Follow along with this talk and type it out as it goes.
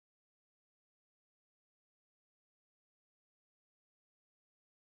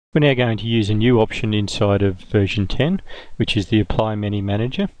We're now going to use a new option inside of version 10, which is the Apply Many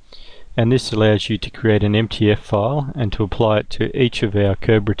Manager, and this allows you to create an MTF file and to apply it to each of our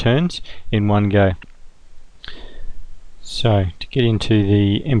Kerb returns in one go. So to get into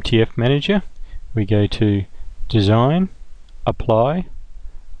the MTF manager, we go to Design, Apply,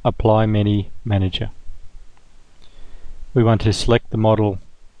 Apply Many Manager. We want to select the model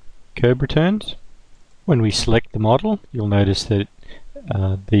Kerb returns. When we select the model, you'll notice that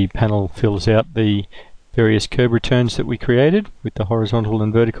the panel fills out the various Kerb returns that we created with the horizontal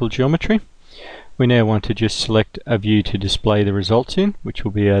and vertical geometry. We now want to just select a view to display the results in, which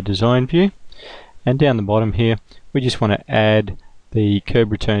will be our design view. And down the bottom here, we just want to add the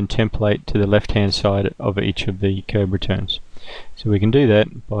Kerb return template to the left-hand side of each of the Kerb returns. So we can do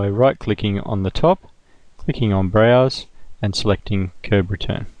that by right-clicking on the top, clicking on Browse, and selecting Kerb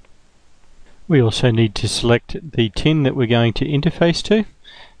return. We also need to select the tin that we're going to interface to.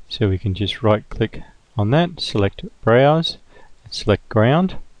 So we can just right-click on that, select Browse, select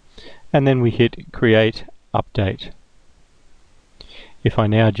Ground, and then we hit Create Update. If I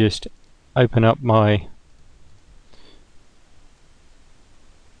now just open up my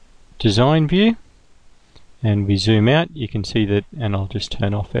design view and we zoom out, you can see that, and I'll just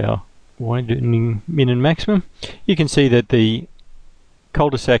turn off our widening min and maximum, you can see that the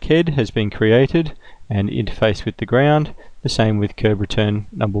cul-de-sac head has been created and interfaced with the ground, the same with Kerb return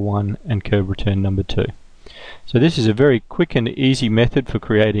number 1 and Kerb return number 2. So this is a very quick and easy method for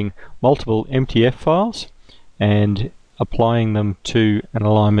creating multiple MTF files and applying them to an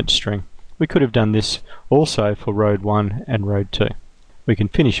alignment string. We could have done this also for road 1 and road 2. We can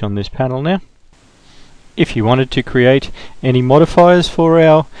finish on this panel now. If you wanted to create any modifiers for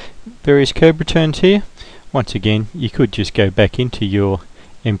our various Kerb returns here, once again, you could just go back into your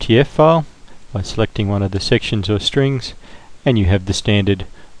MTF file by selecting one of the sections or strings, and you have the standard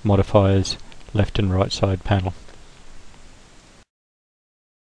modifiers left and right side panel.